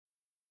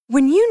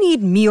When you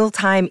need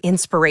mealtime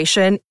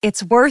inspiration,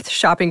 it's worth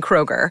shopping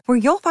Kroger, where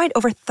you'll find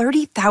over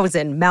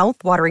 30,000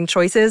 mouth-watering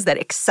choices that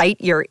excite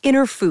your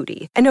inner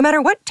foodie. And no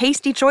matter what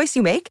tasty choice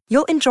you make,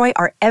 you'll enjoy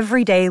our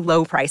everyday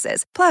low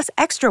prices, plus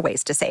extra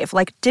ways to save,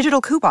 like digital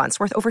coupons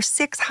worth over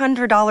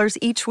 $600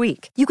 each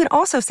week. You can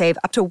also save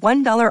up to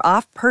 $1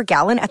 off per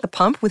gallon at the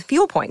pump with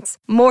fuel points.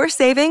 More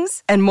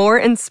savings and more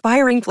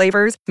inspiring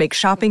flavors make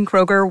shopping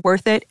Kroger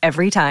worth it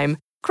every time.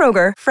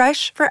 Kroger,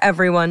 fresh for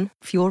everyone.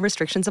 Fuel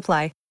restrictions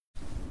apply.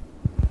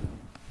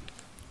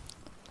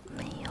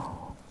 没有，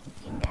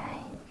应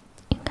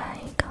该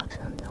考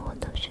生的我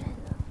都睡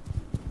了，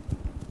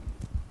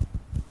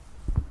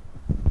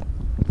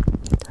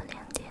都2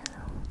点了。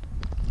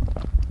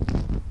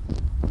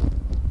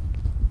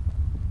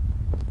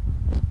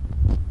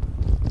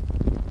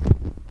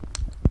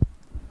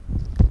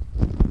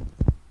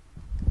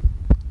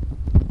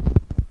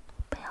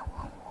不要问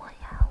我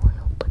呀，我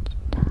又不知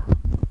道，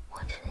我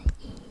是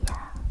1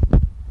呀，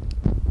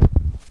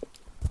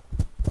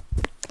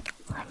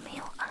我还没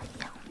有2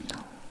样呢。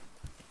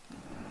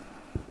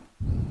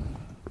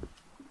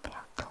不要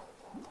逗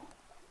我。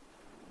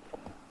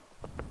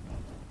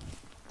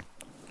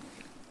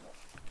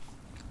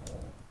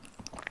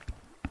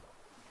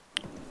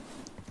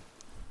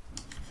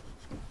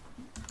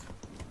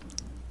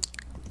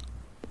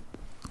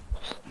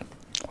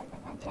大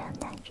家看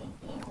大群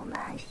体，我们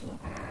还是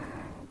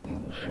人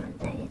数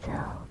这一周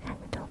看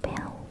个投票。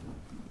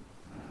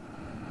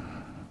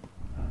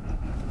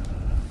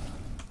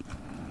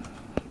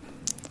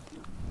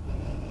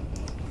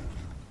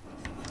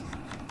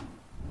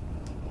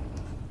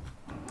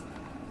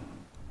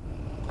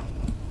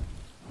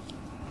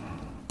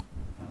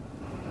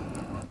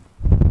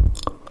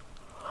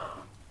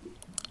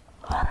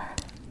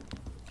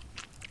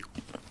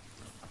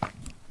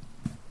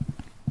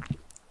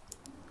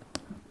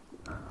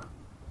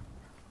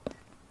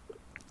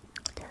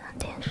这2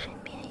天睡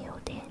眠有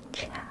点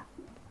差，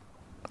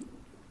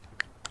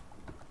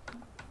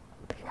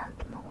不知道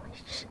怎么回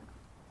事。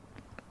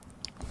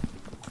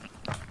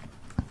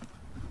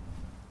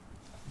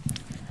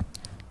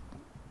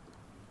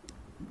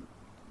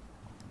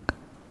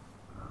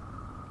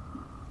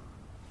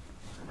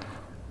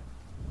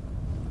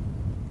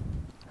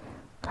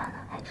算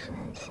了，还是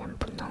先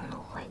不弄了，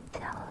回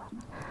家了。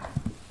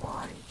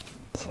我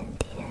前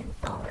天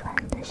做饭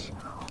的时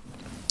候，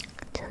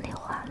这里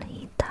划了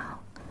一刀，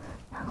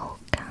然后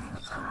刚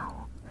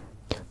好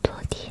就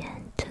昨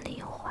天这里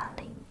又划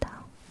了一刀，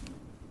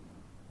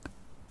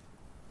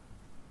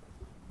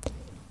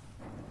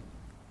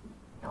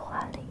又划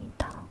了一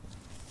刀，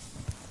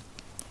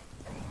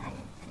所以还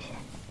先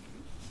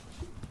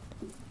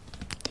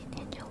今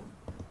天就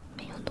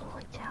没有录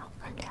回家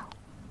很聊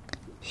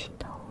洗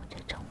头这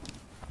种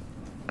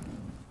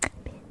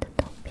别的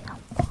投票。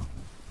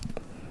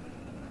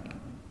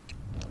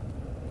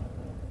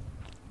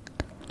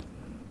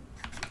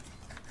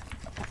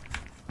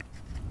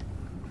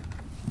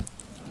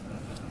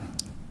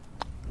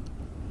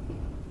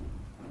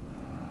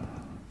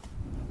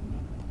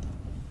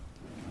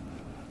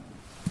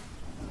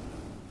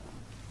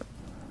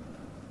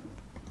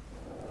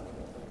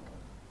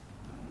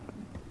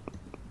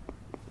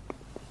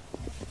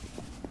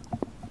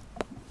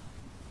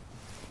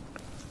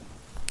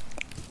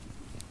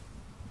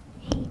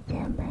一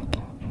键摆开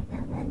这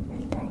个反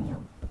正它又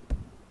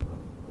不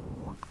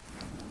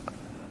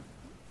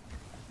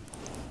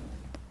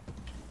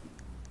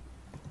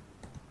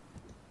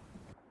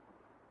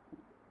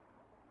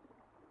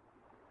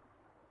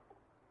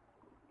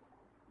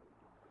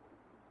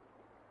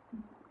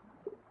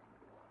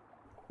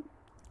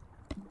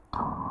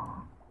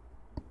哦，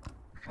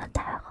说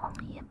太红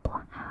也不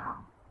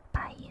好，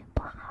白也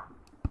不好，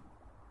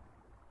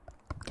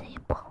这也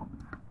不红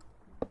啊。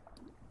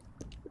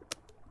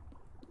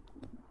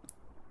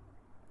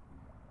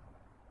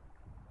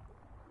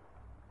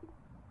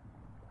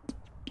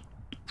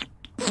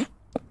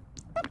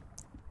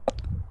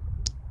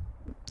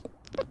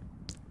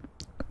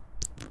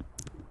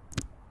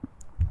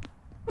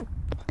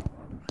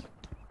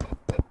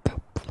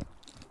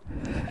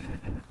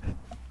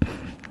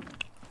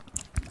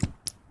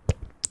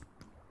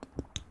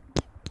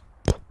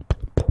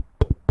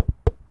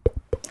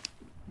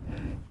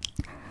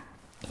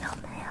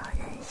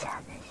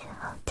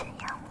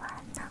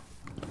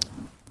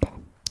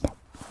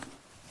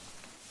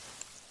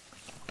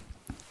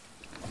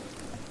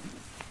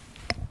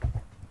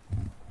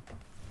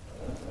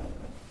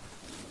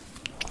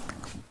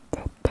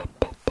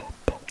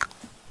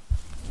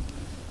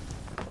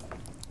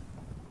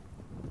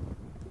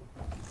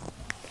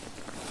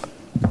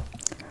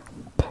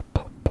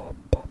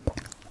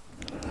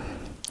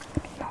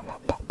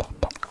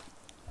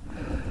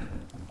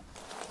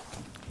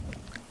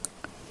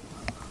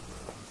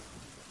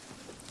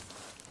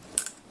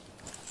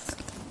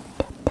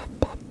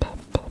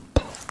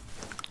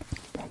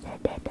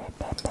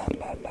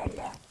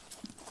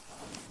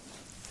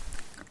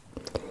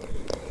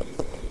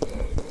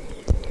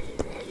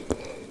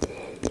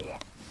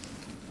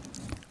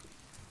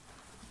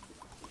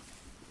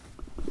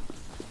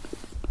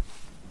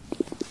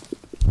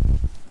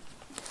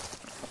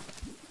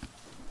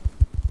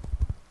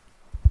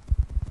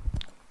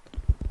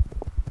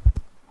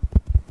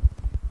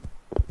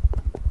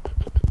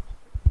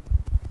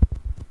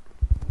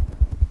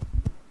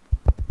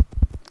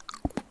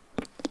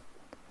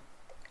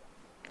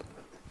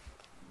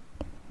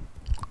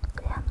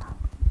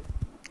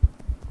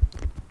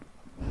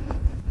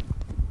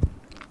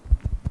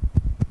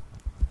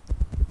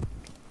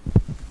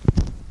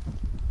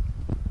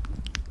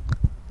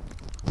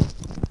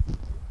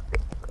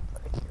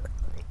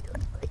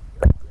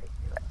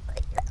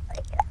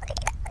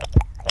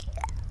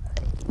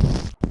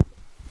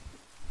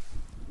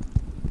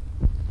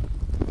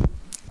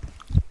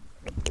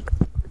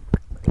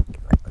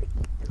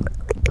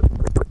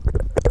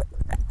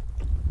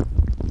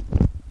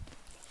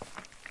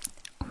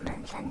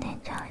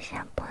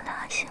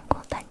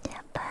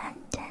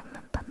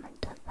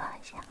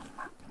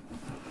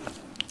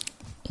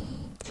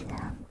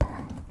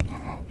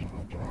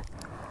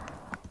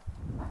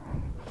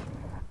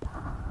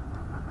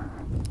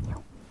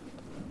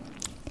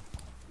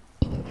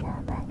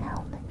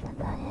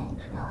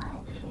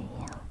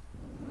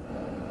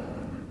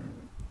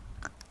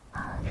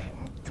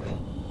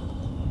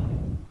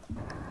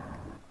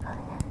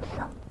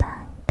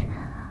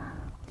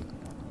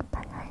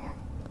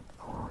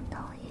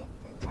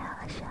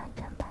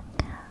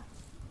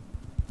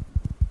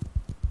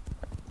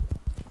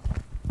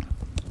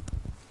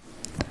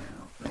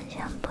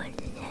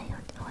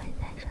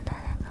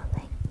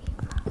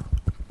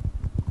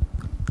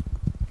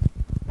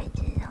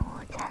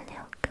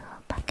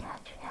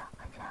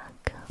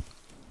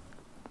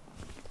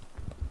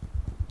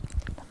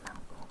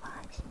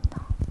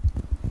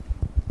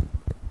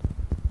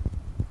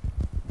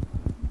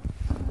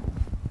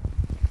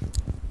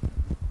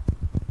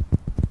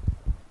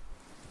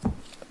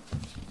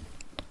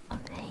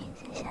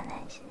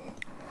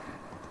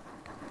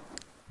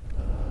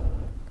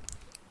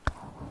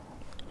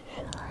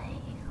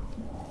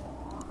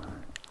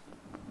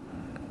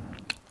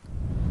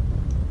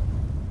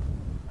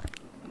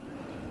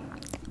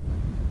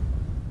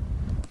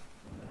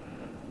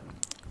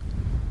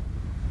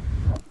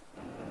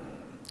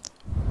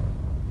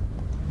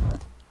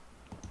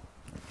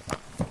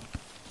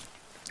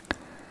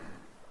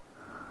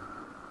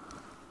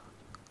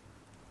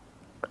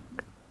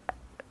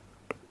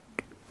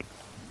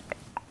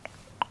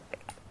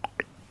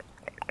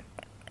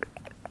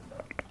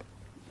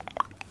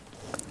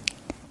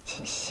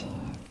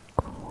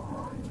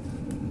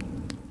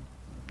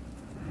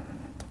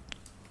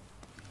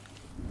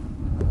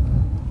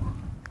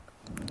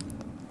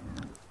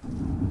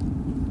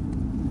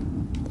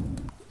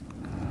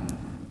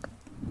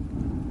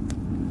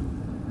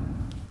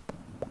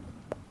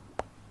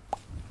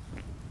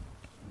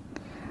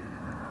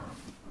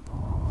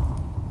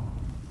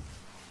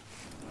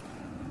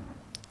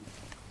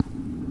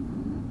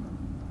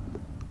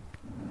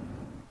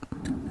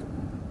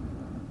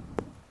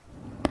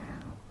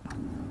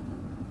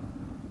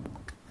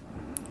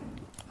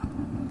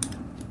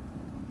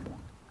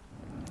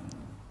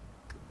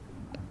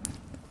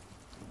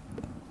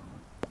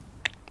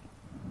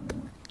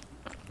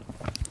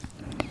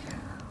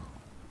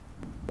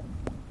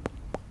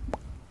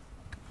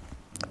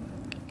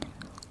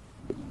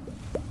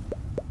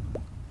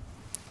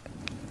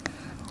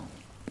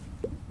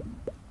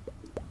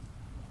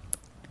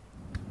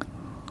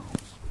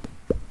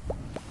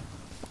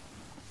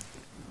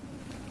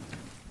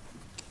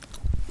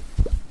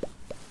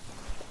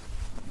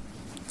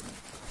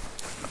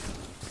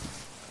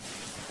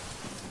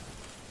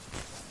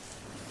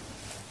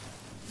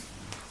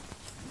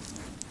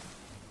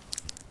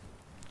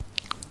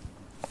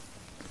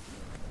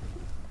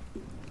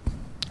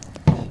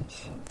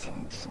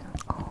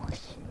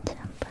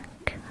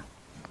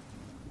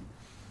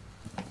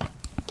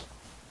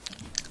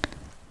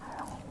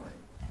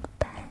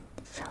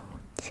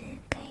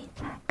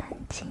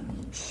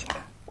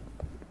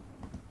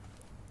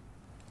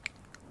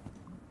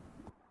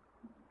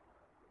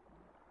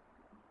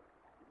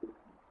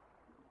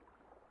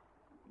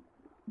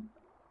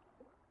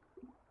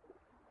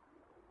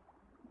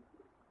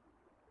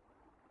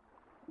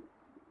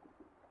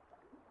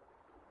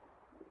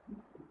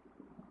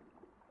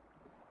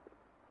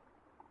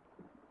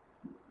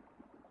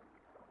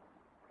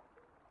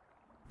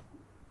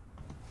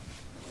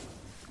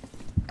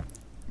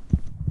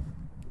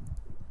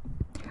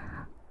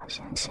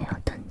像是有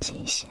登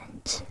记限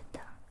制的，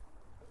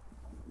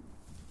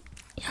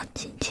要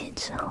进去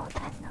之后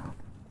才能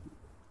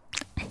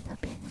挨着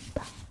别人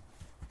吧。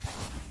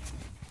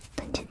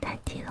登记代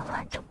替的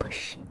话就不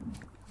行，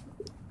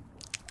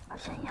好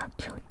像要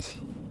9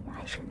级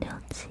还是6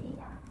级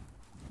呀？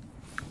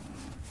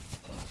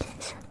健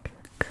身哥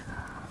哥，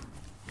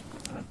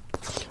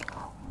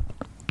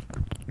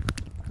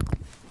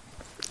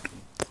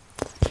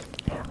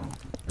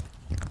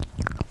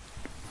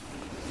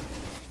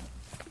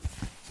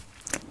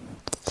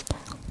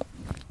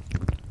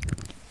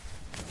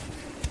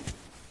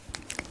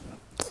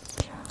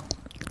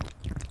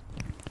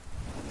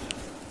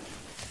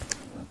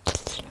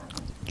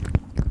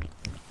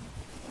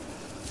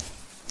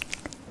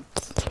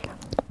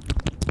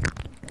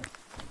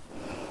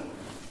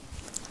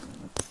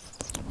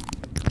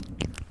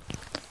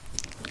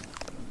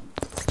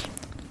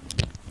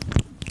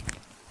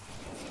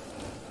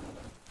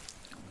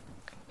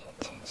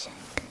健身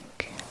哥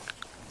哥。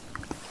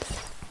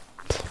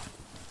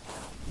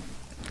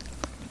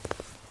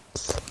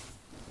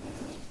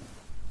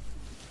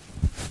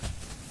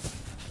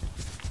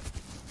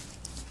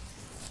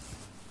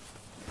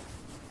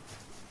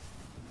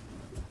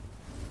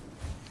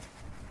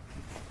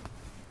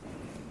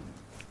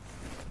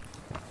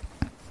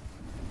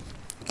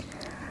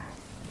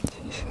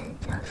其实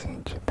就是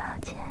举报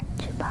前，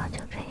举报就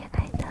可以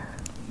来的。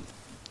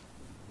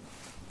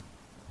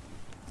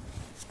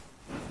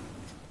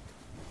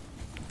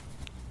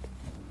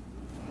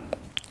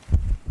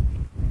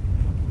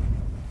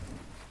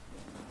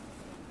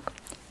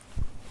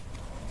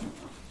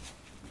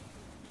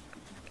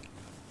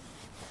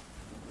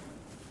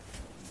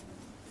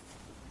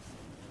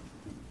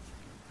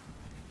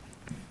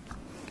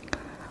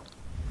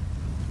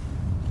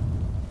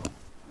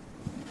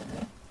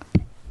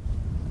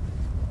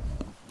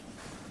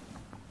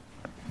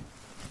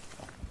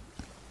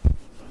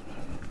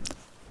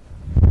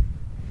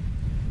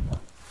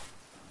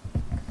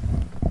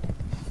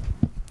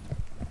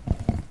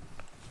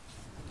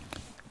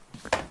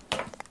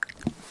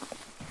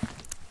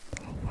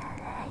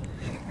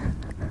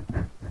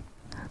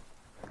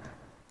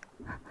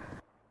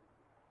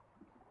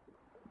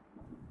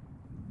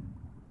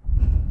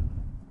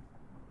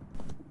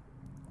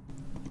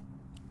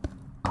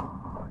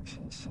哦，谢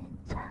谢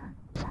渣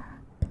渣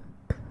哥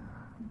哥。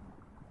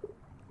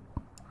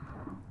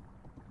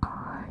哦，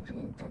是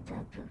渣渣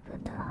哥哥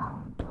的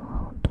好多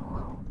好多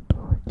好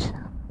多成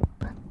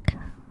本卡。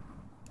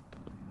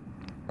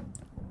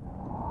哇！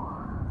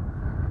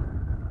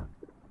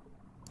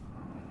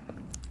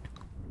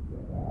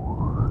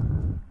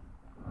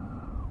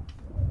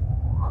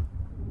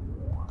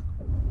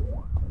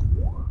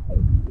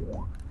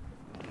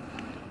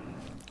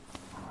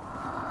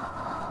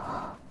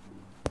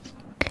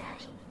可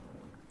以。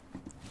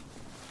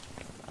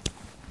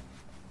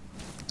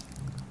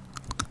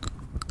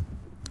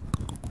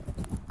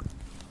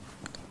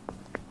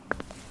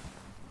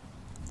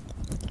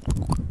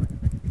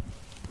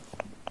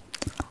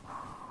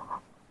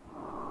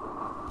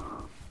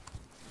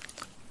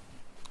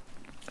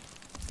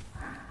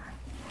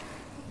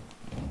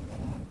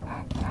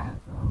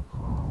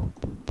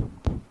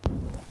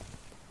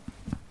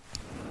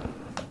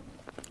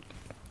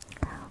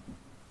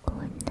我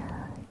的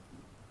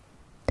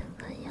这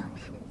个游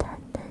戏它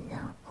的任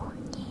务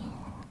念。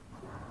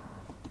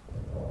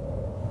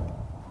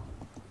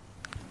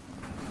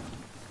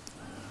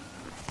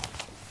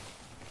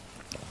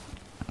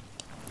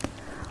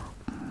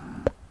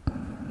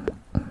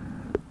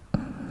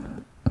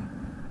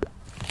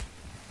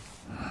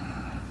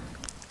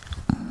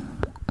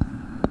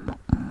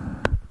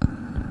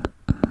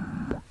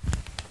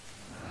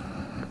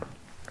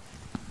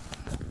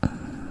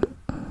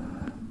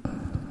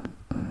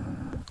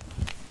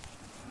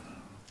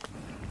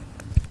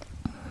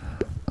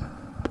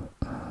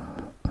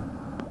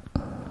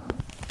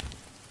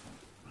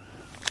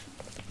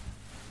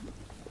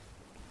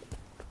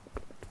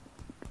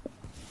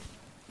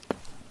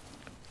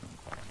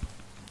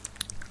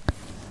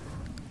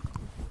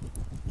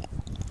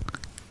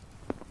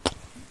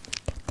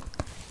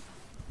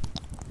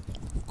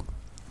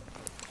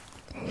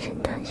但是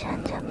等下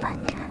怎么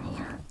开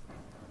呀？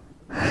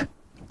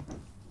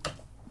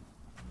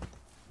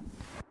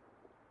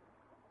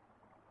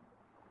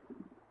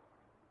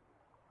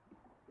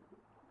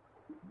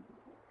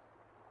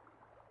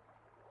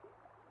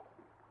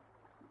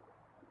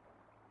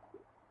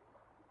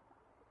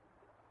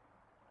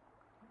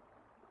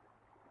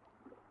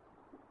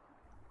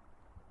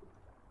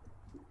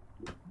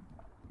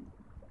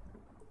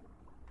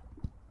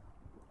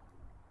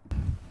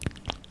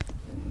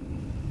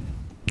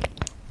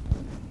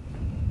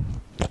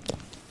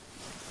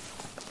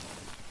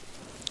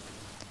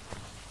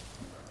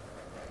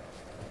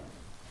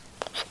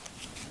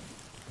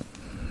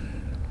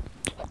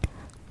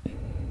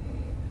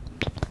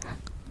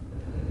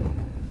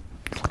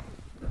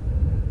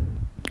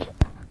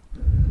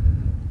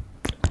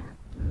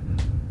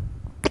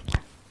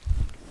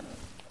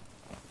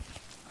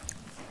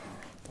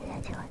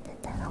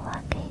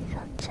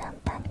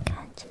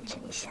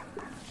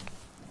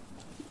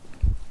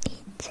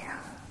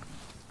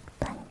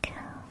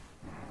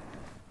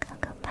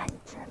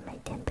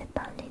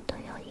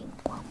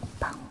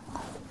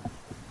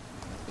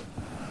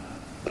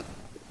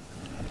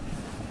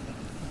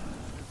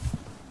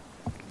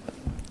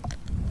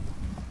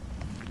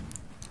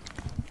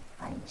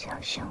小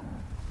熊。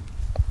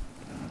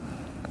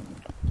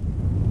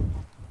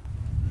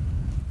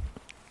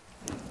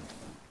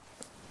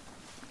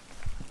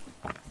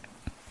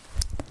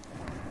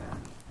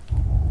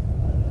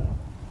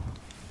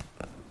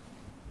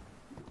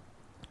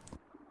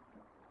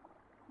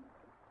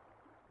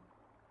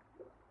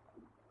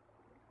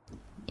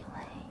因为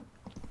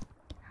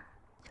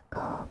这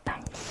个白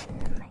丝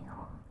没有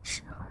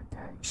适合的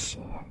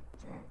鞋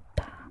子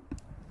吧，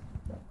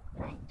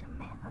所以就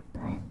没有对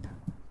的。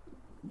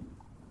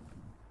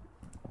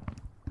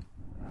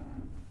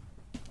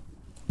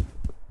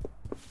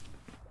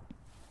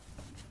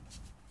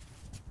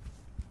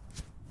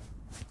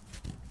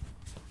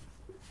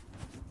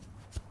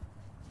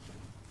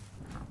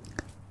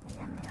大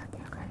家没有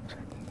点关注，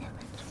点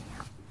关注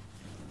呀！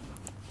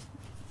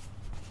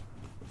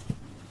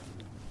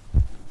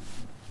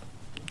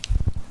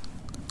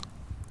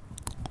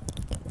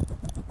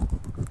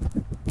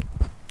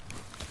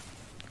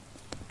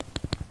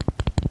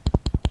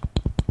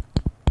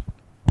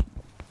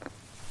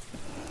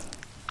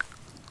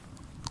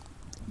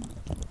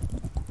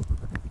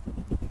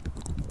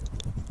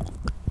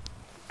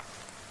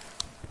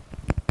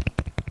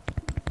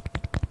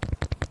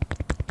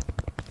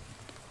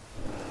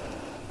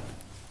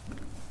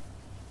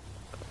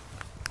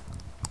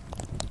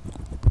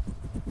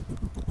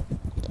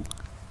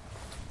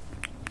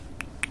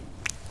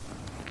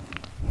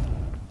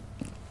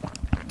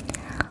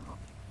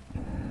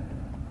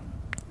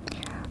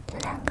这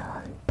两个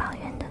抱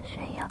怨的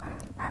水友，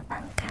麻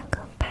烦看个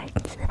牌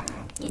子，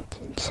你支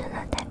持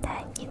了太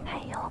太，你才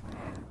有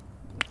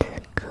资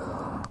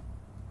格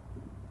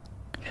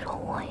说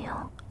我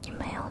哟，你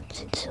没有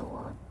支持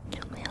我，就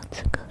没有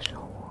资格说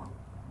我，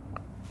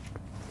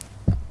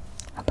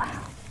好吧？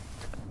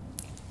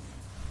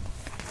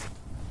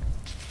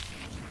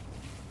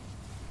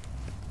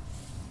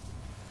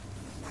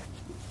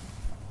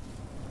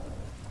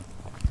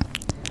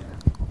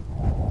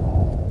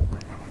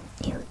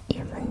你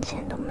1分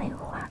钱都没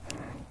花，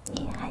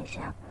你还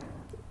想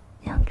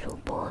让主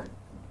播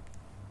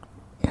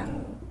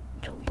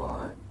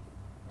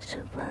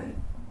10分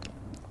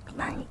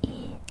满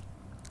意？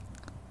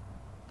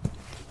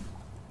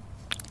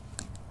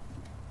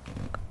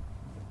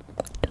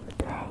对不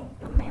对？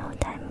有没有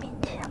太勉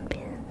强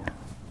别人呢？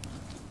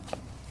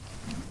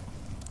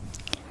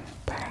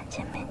本来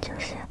前面就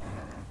是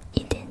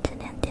1点至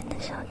2点的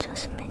时候就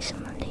是没什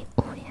么礼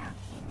物呀。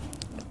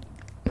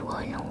如果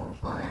任务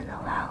过了的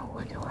话，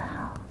我就会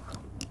好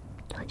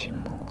做节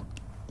目，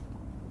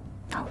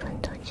好分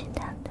做其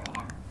他的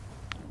呀。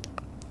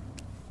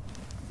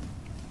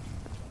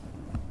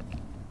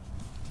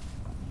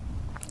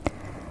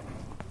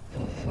谢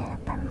谢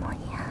白模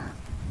样。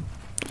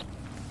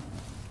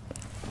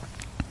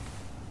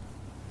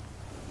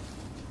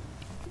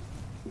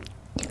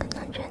你可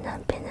能觉得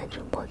别的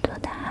主播做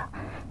得好，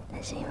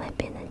但是因为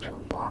别的主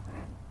播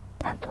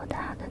他做得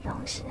好的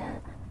同时，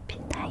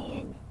平台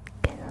也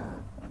给了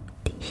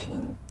底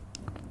薪。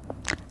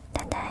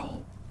但他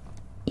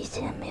以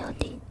前没有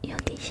底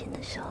薪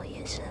的时候，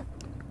也是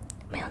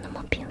没有那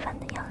么频繁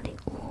的要礼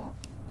物。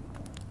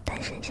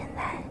但是现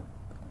在，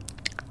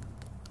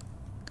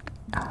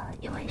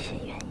因为一些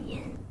原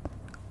因，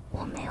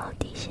我没有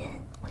底薪，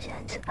我现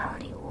在只靠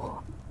礼物，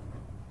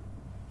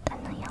才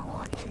能养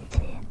活自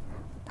己。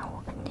那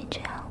我肯定就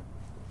要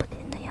不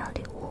停的要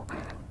礼物。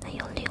那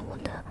有礼物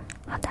的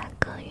好大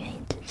哥愿意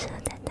支持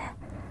太太，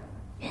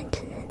愿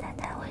支持太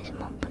太，为什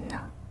么不能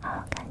好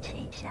好感谢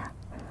一下，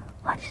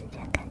花时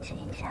间感谢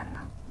一下呢？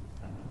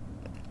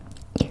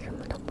你什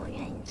么都不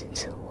愿意支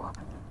持我，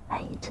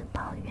还一直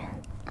抱怨。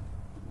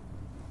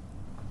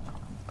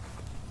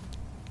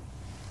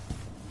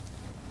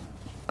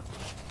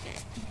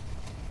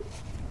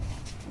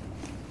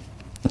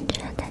你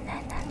觉得太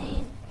太哪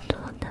里做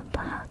的不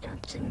好，就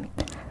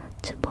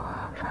直播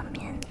方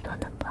面做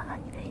的不好，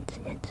你可以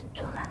直接指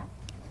出来，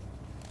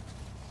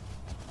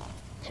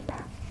是吧？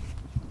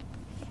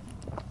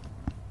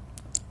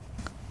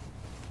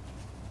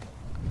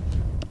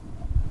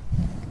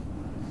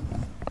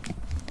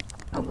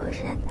而不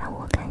是在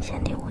我感谢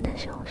礼物的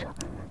时候说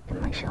什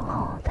么时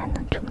候才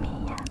能出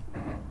面呀？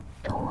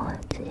说我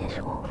直接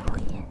说我敷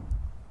衍。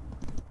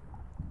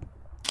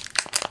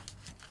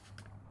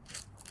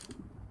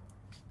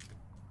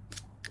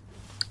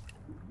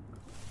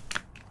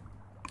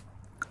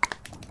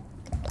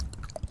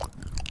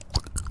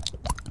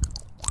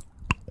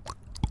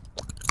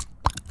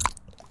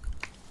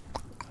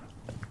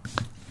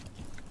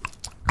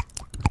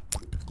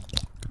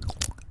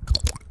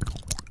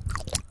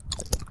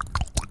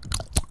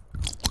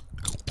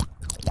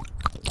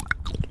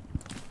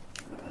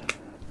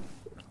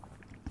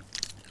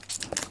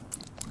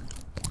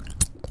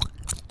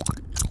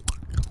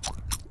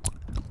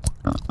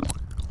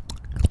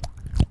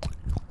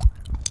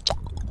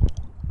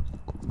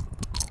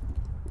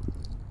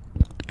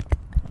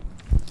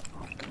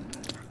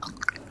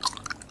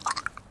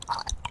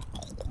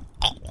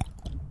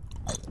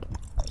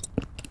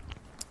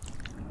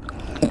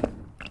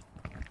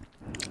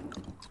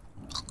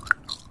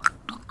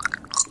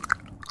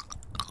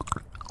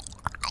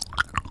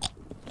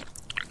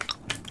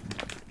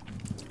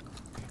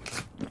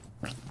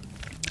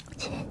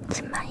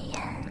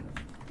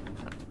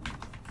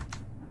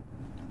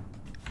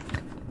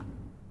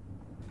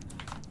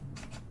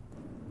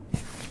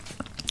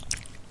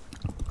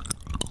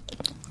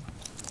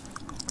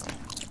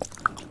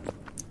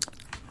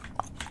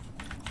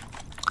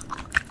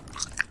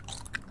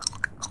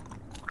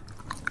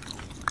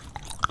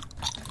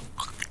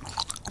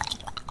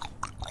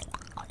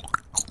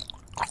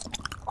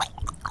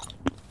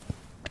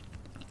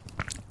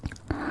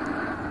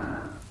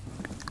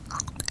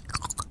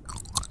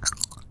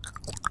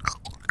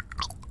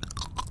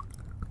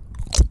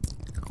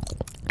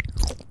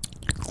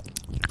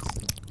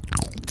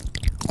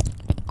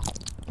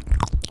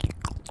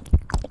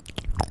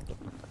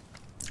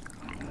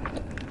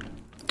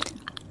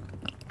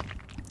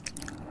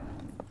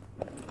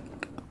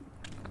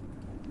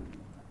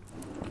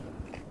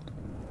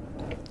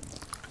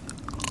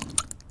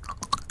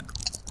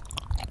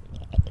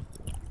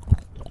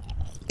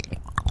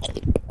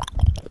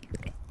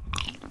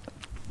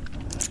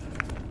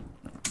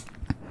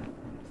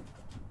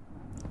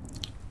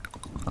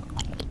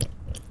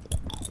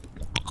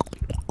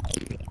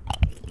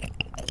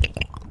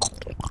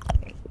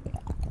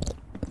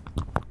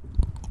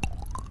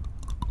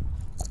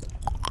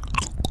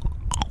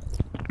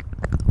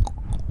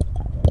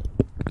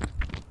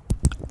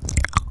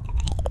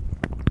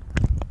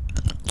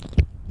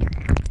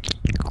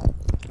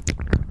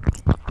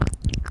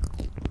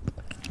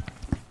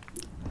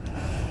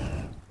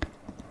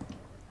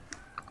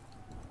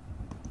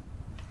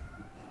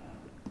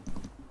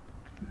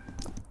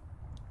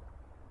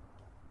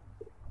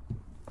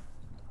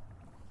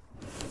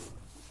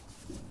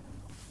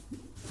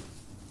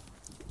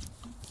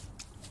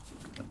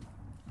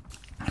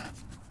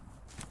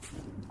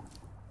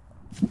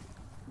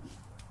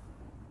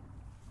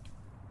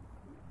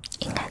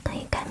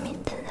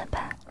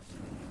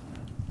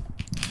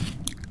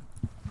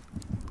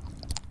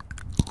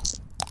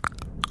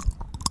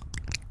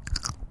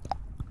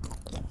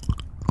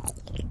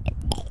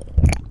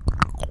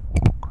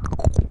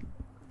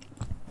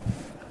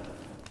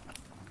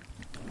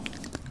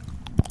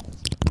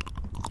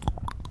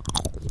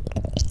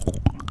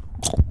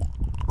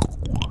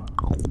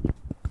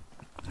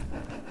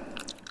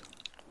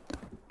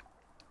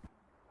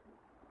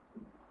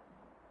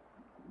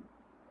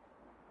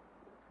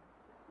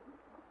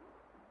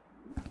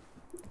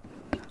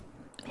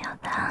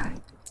方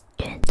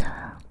觉得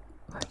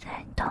我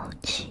在透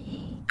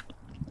气，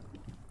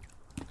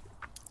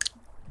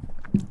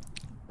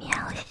你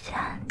好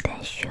像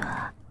在说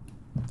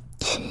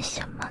吃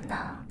什么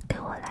呢？给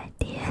我来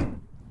点。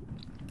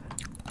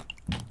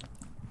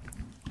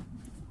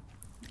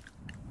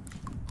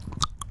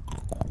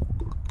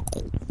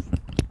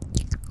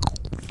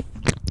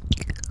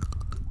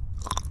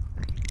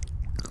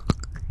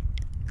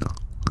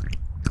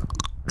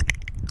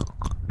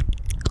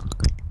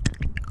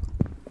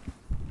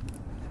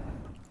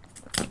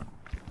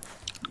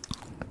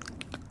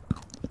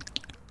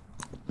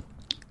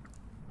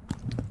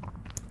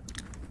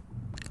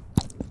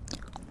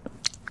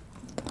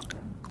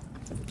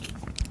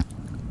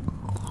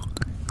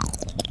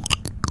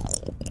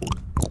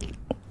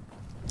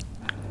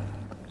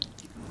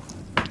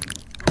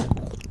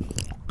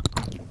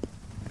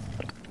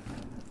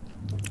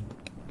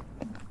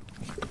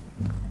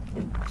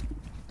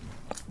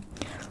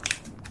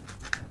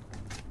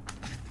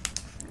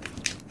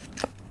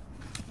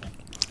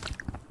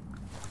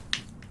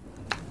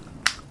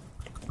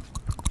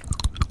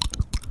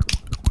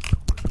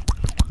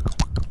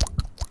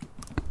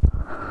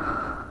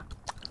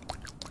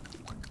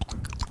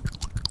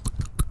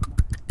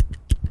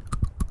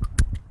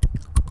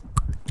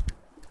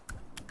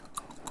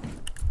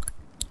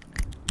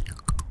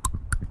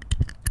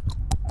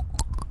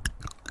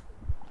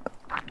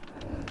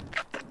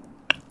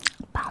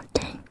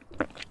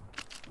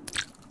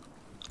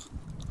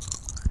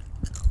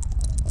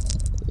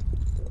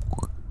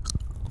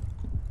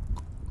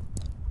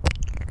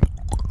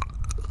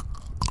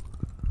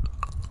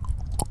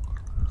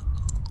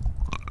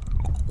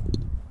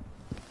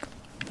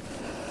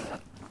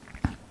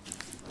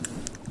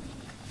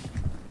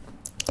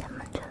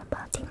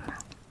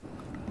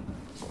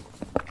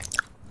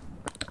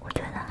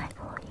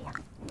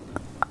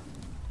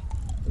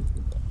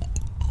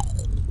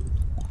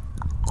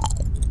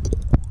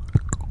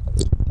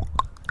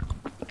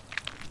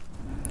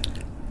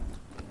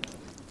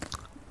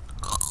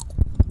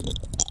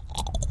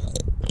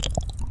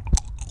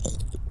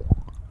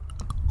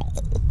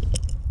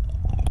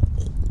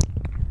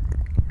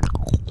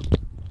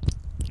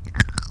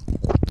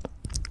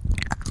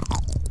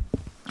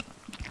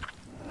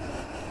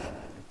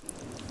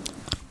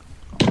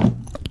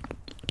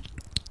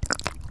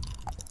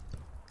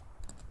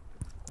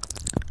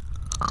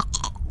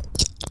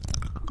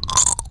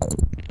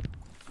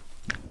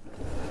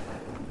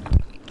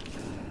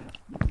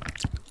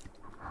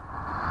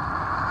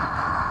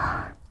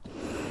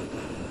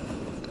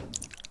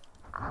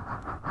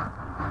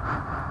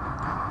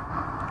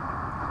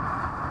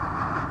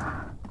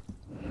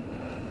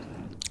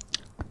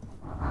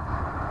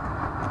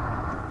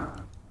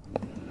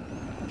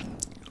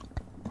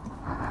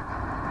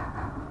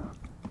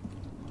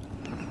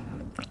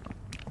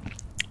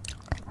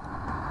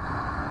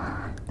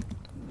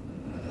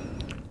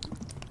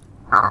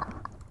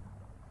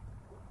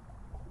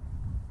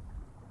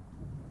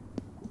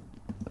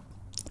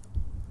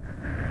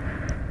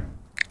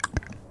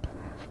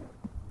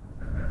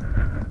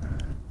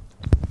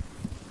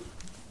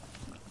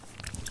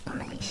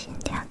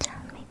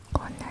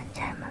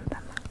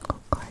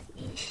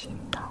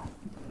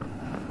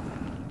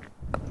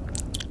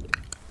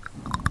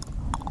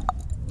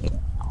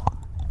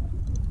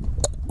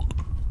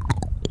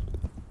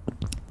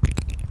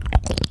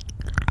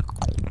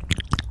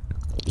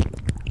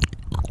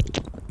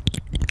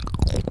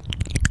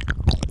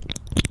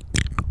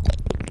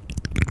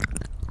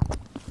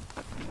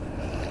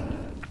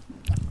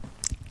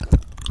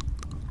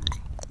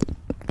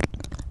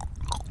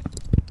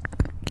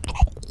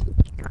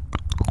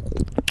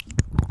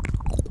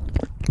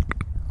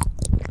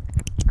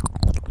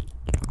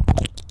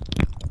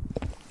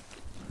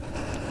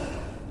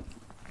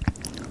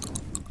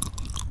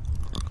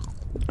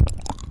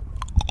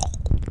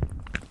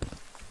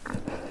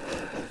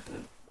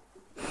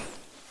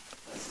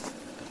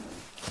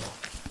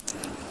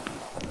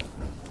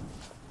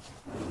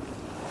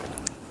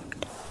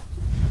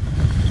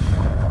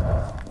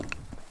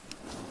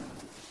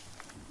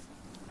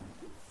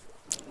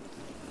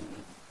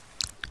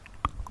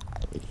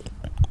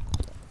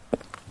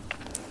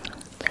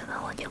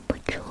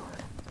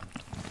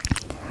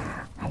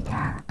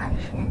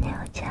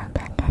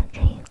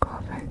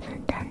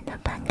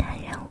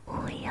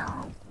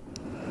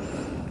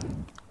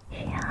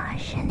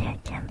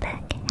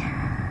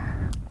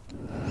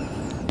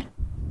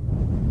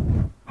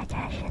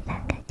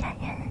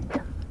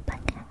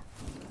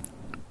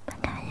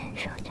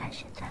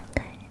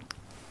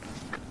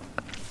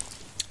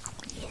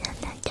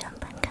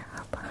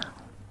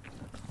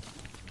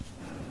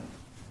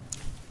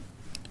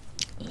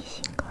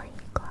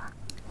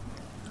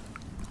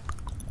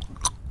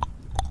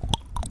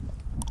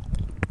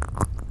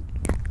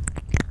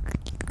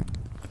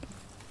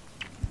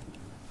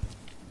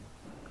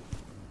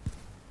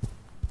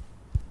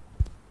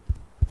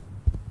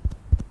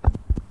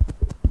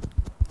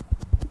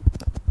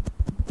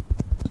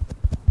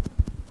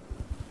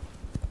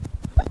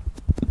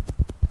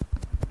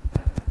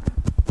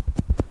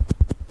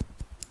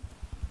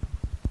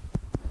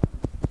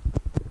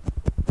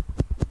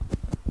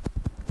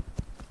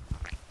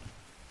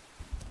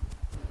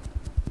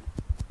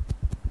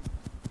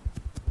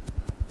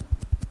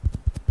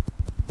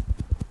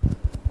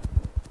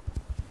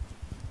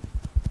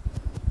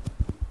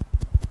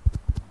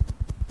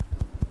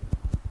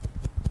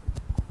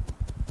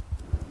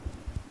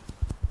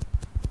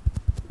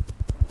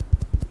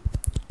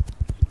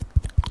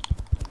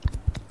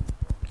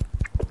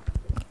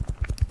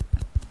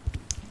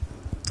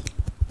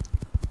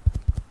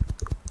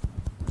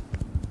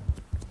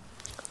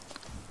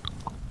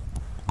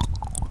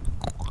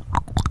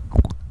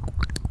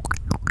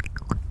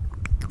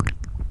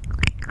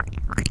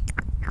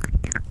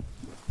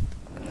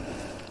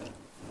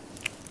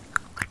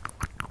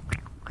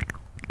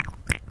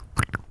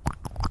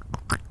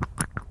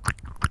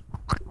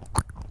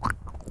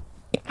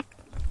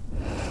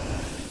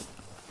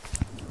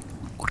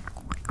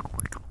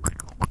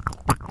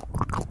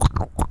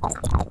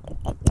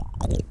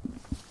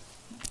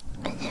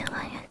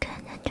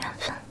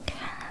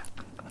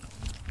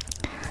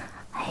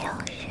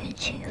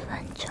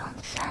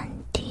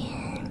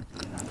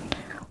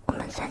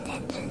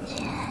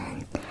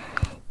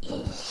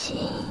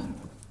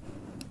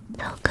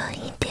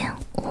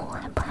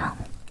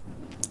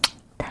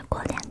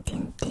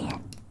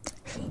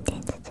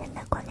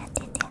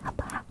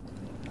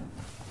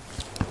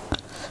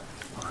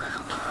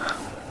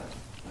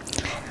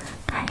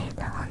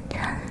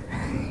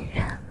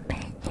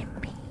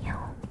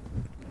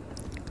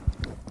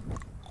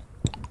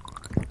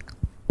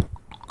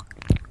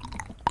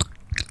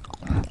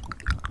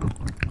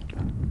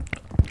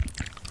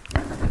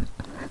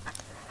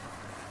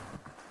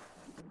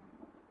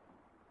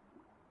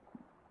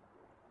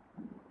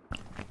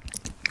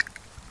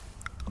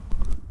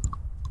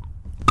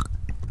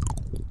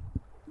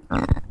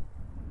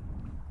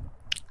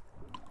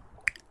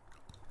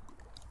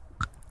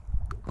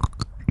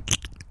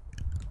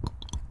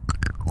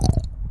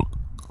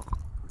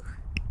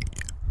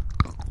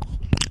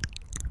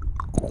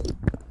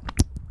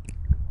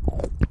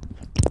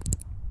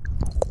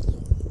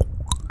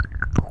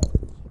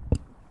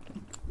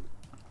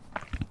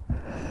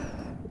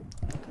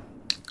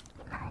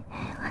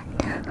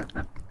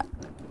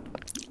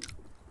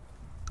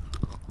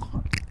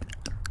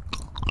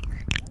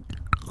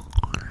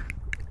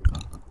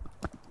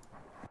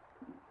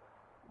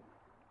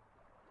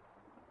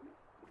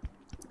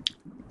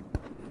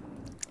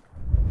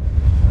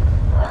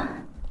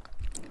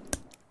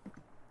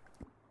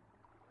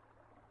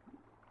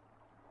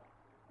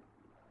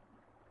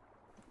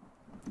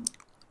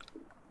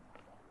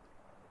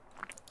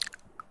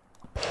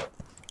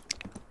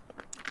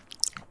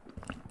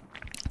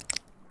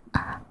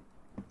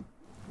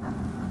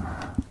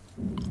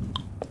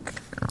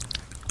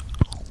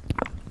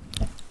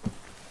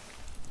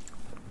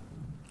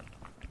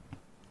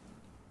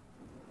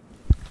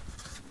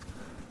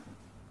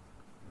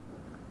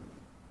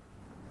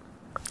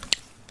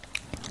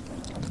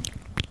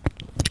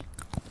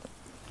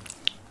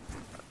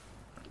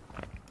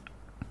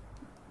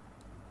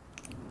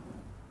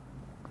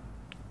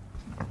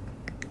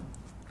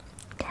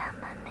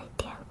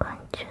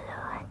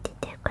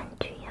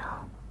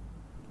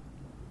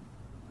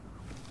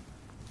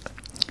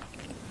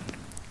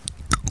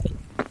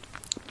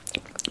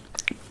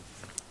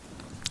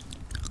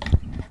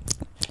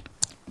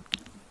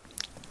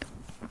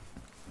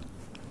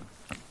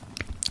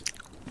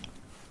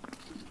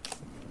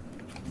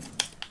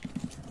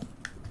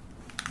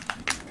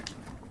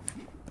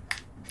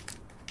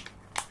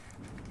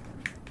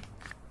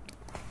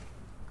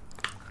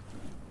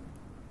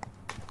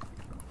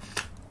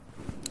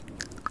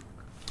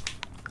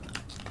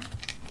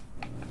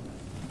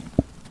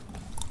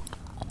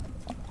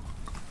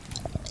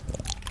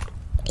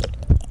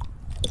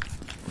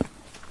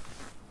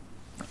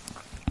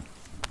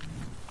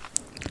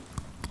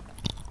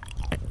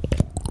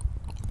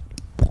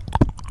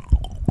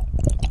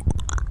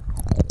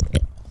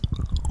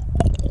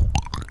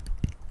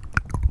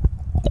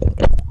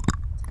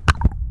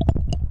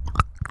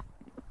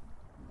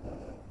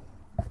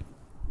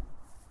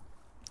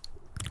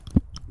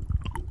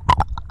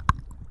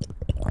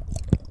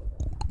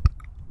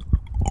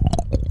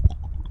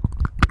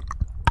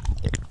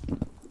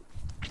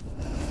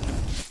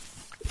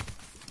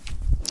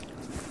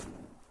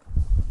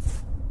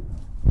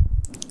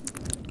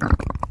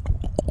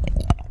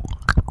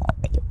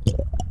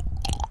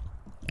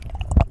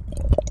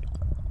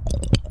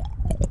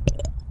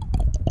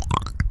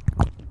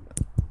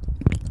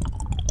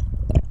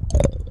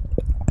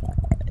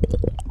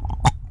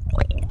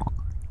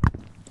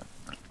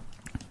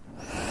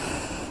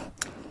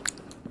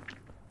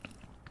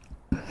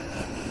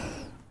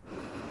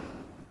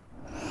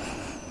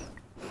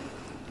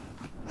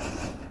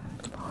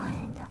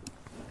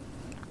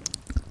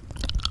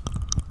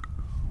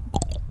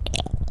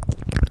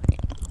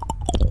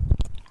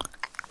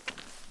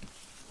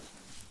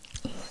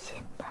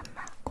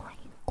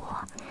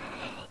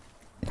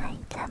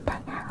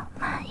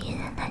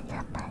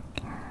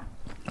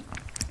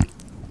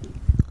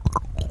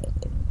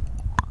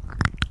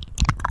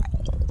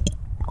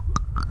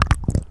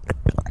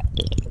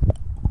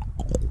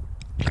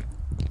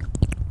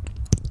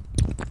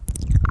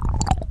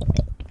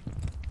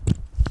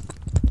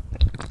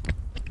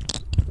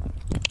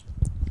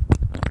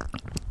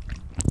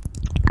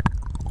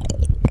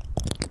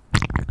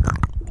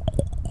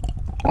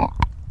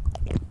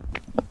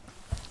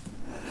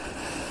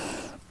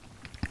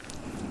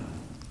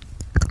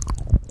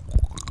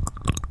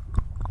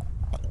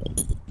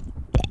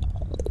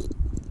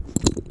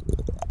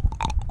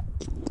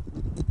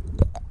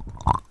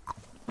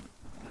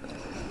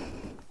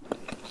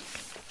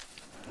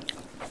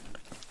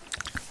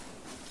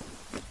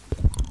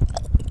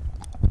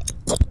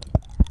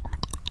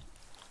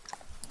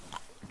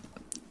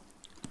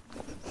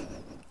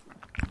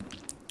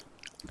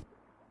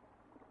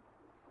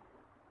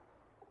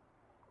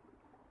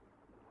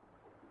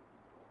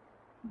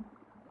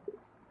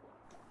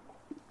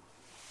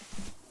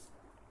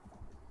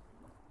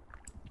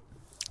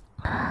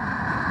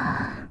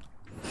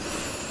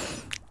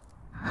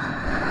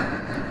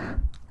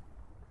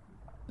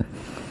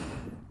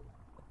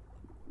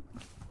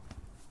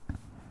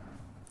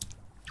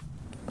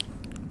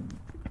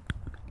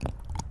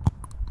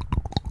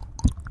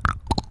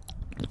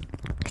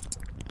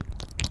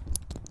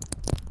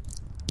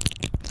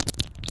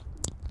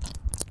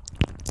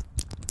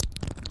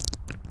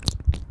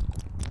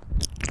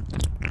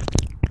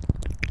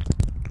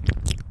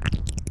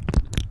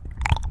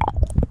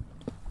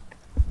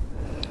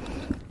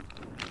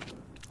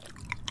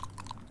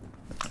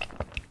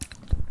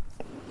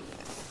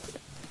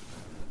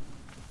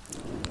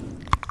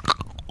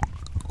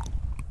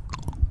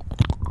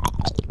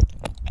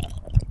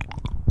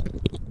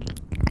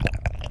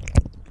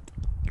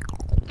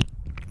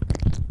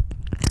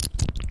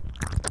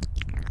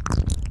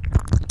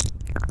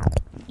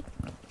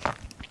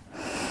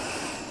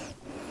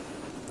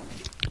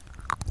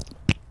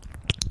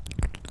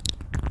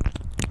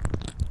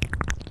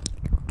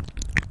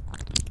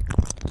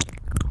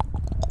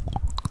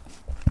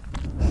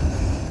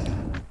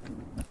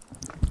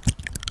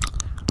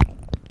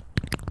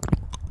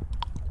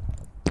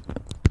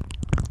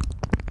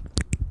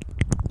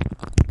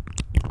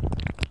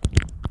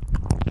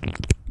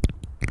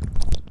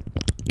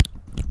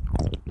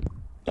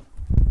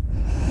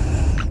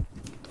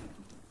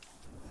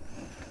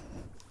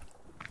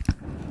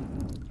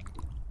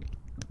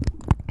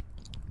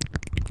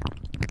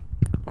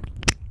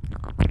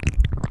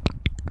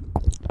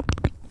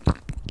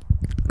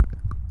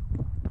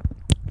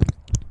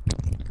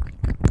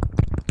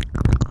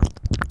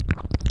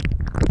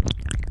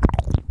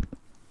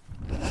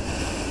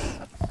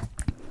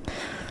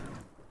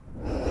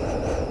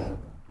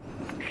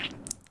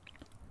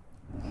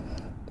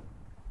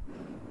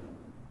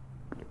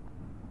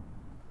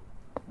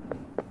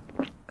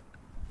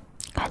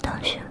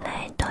光学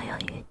费都有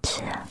鱼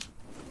吃。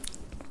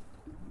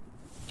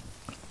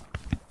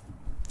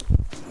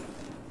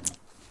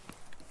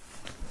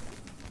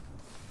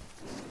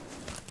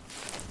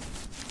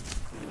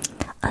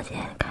而且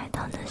开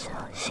通的时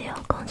候是有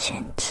贡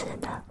献值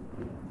的，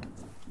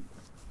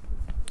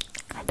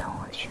开通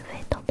我学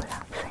费都不浪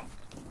费。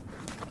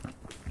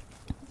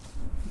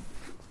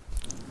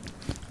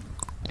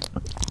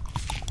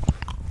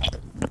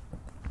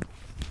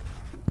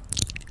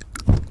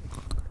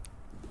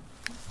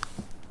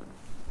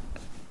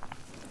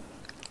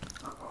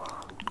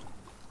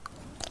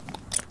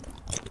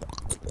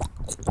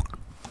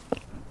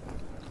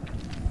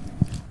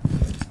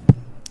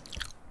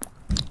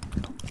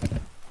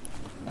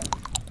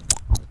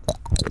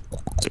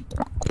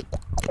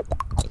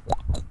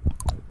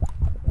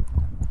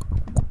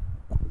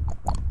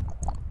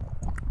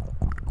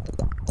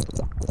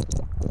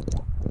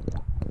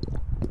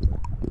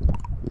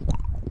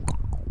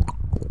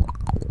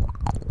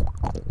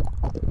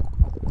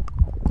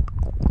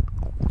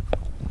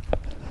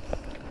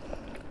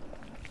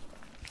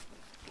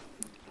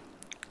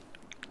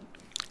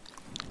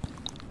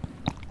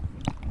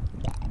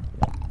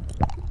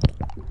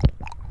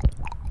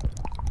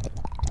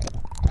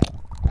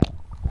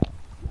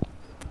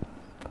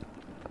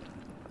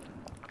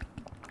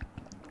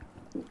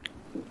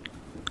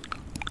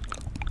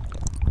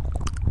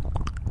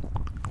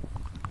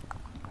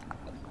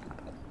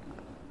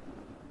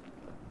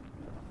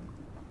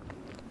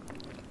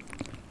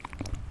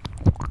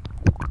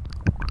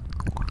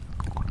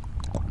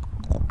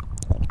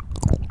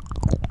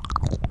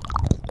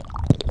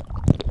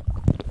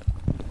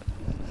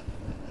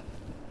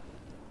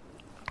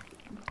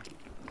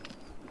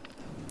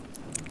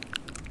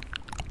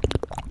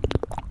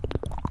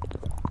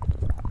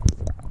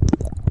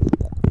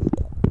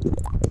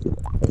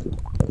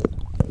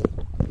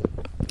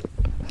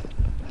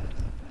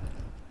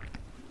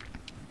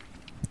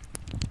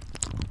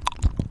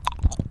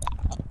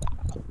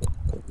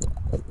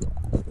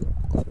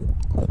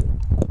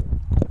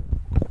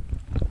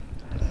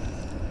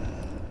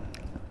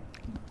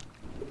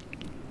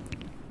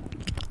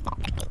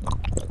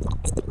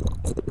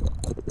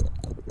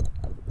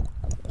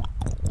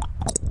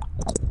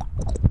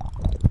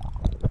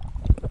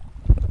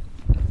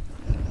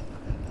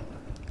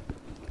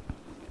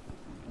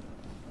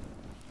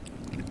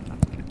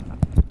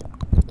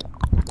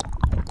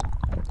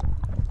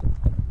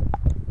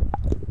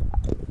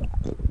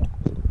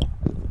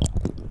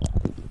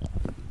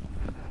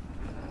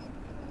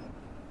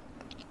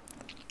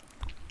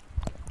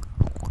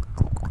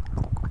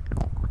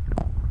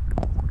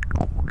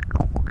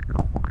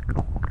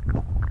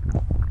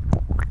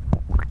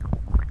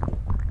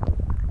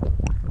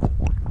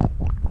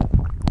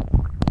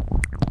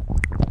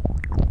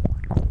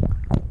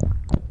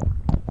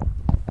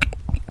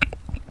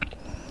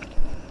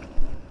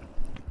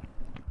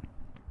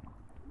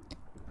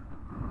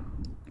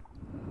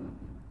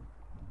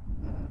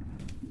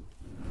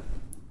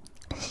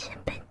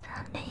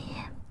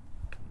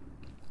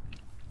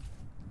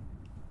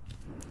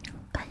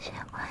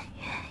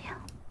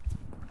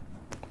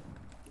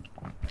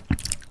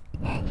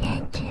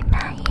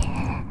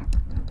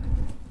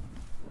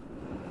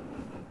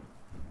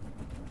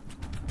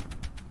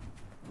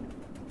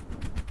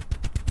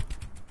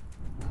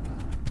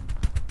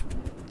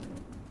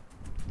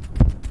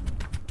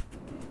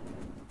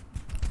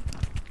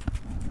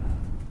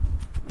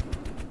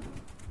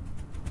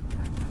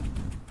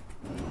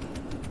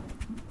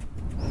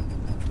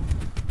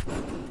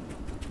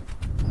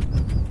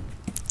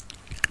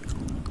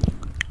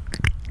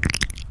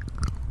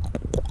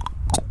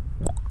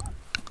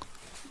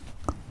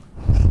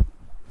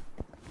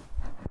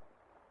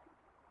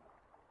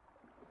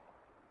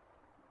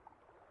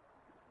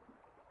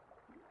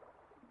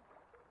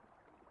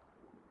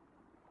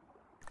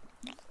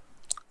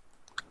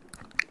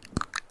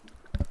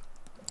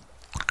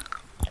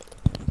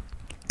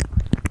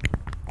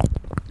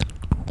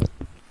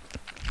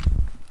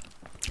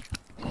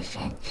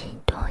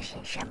谢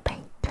谢杯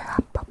子了，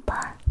宝宝。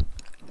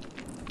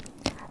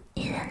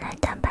一人来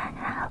当班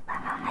人，好不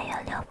好？还有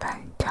6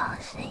分钟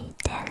，11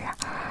点了，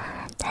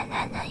大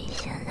家的一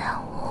些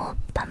任务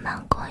帮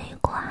忙过一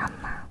过好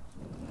吗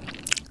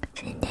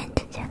？11点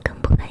之前可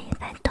不可以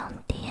开动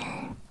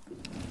点？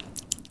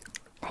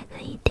来个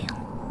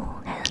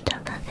1.5，来个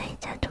转粉可以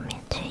加助免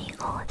去一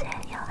个，我这样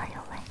有还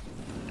有喂。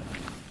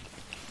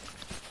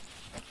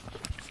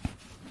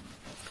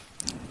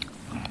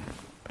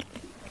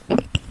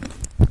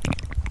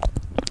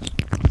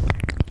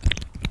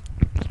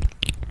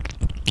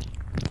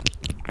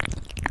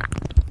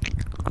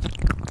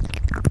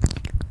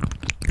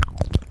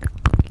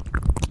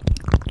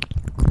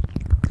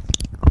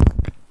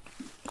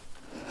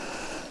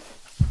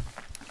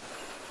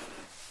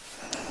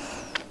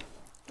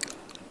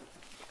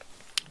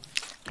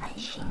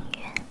心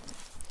愿。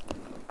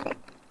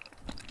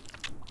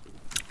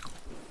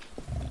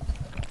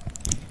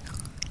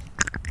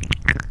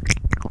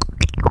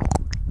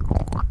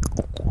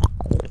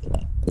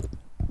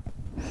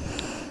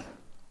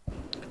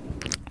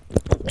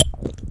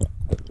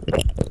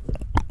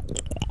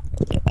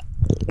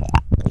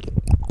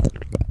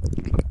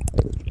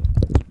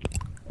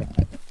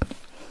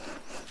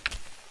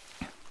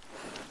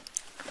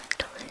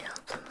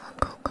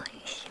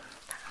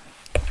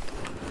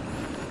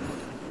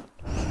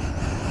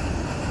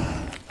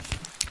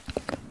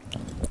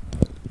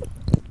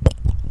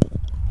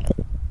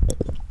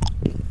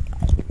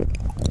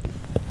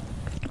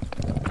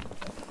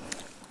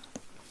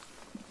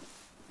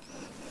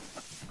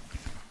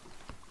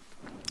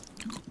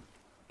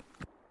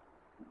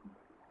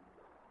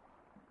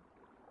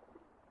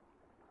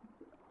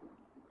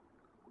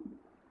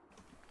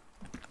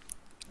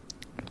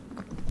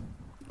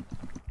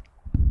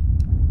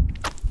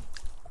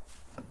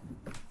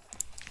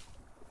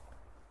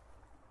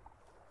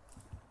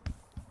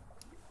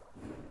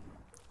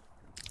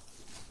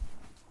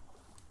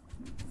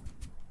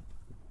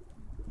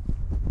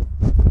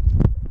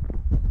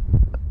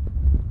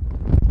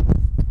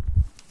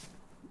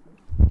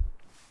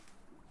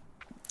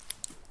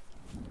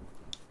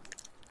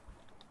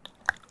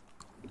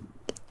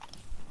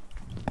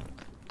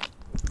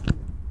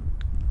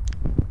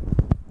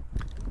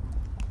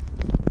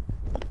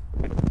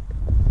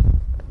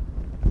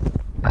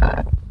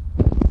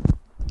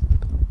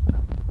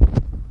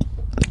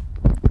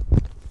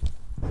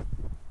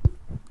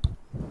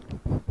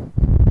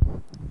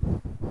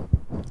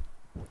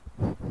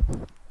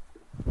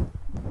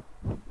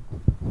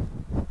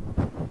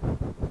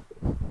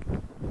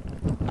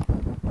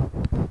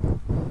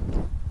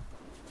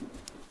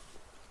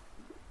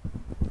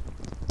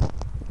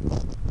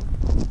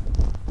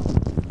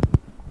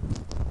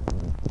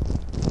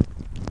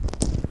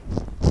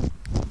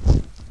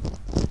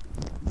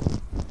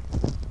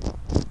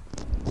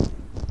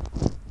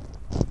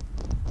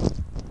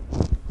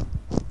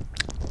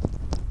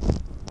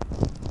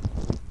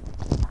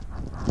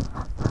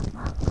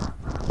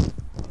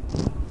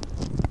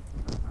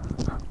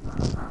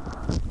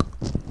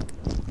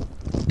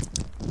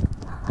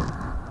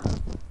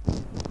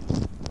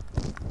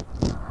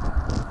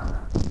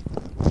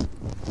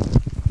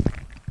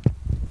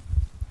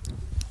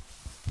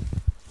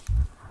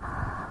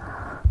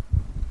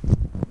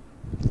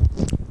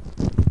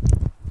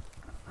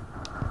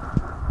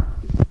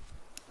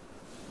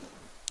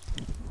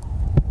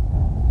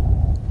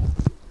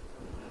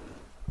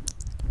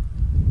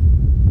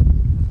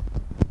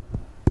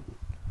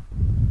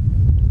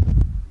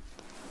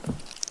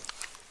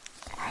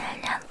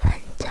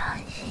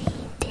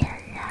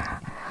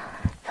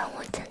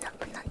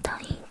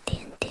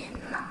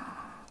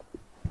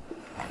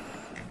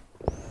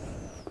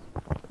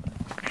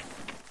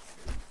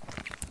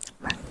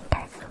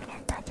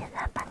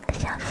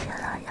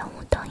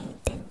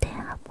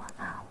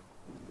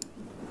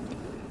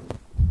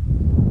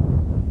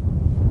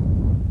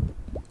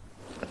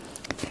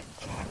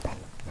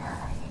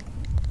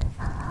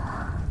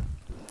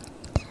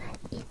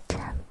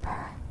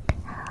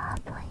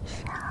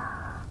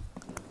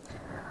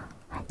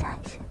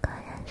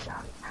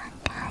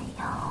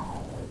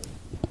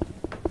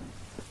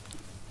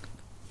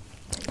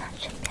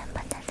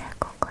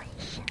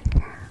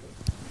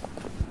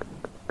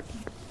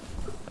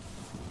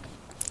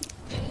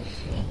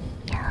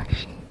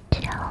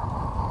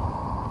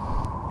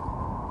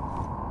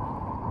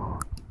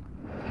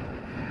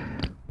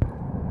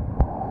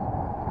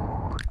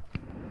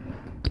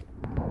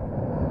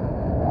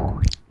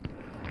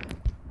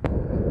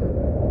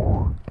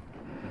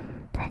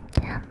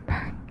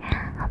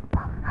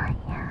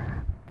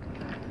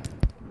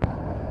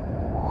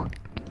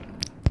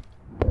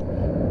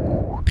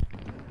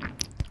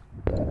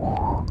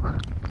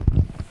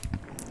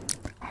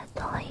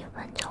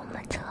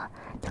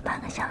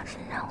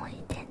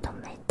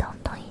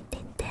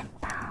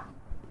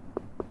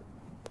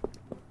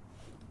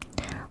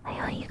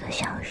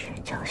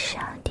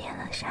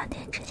聊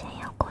天之前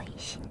要过一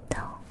心动，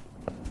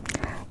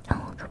让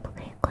我可不可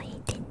以过一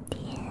点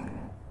点？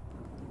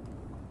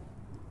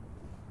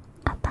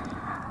好不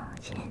好？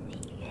先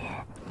礼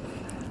乐，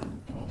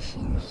先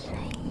心碎，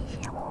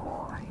先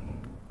混，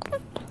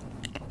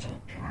先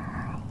开。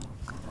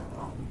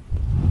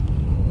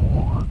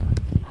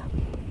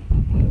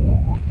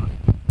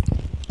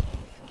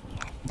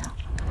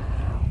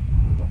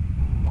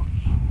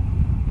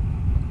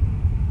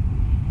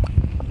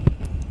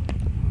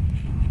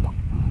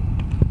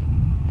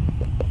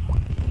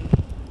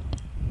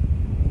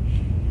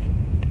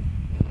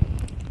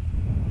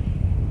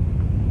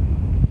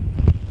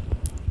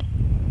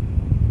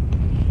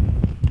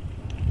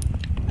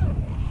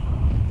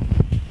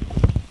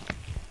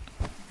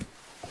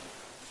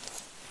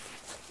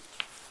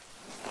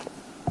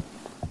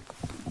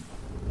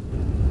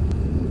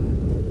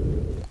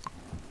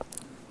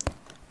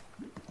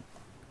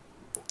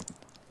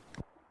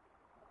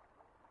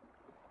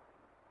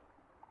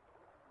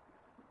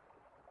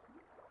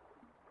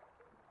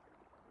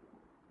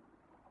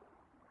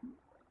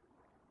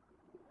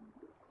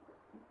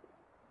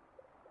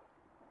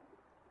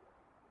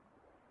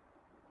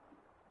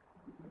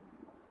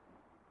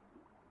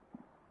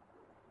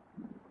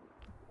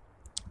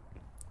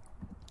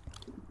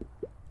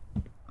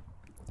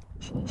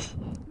谢谢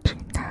直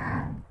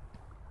男，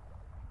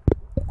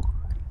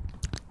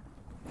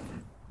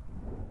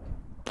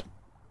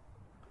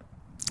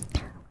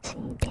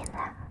轻一点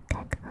啦，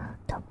开个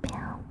投票。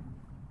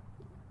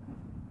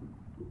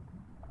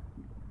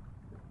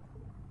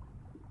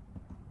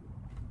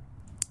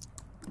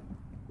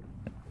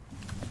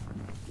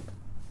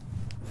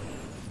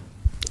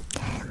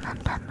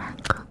慢慢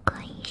哥哥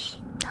一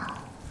心哦。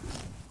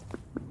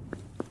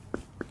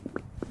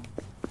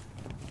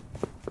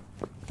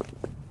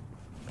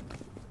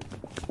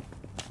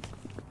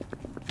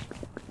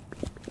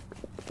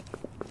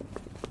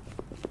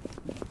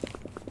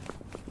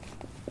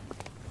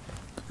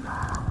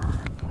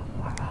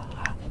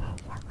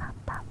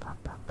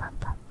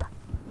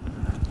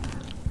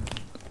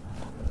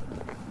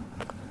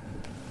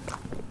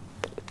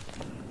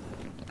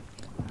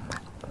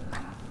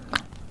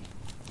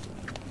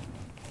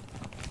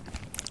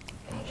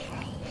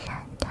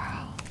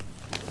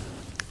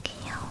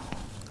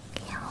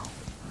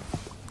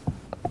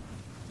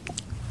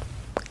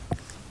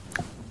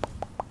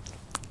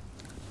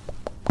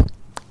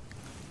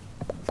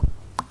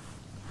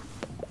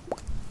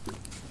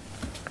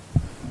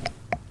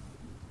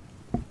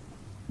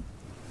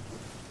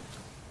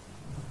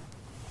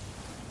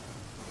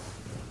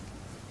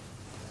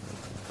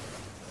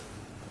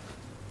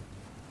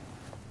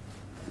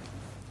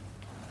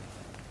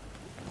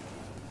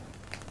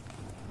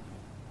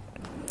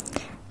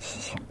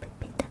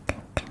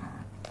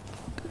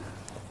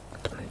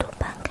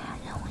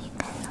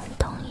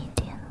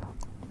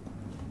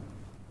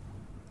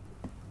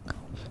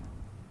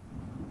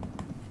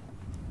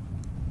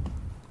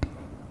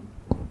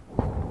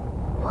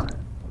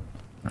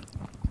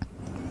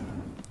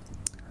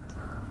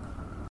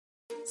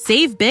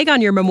Save big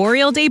on your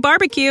Memorial Day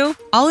barbecue,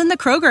 all in the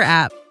Kroger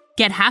app.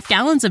 Get half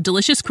gallons of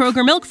delicious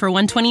Kroger milk for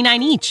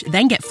 $1.29 each.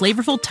 Then get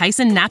flavorful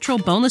Tyson natural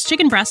boneless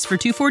chicken breasts for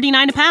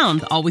 $2.49 a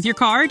pound, all with your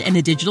card and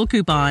a digital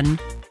coupon.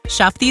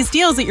 Shop these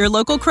deals at your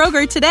local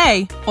Kroger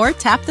today, or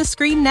tap the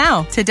screen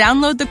now to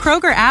download the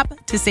Kroger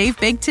app to save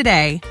big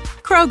today.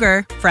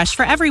 Kroger, fresh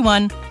for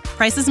everyone.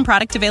 Prices and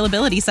product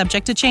availability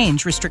subject to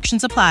change.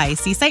 Restrictions apply.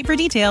 See site for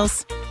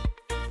details.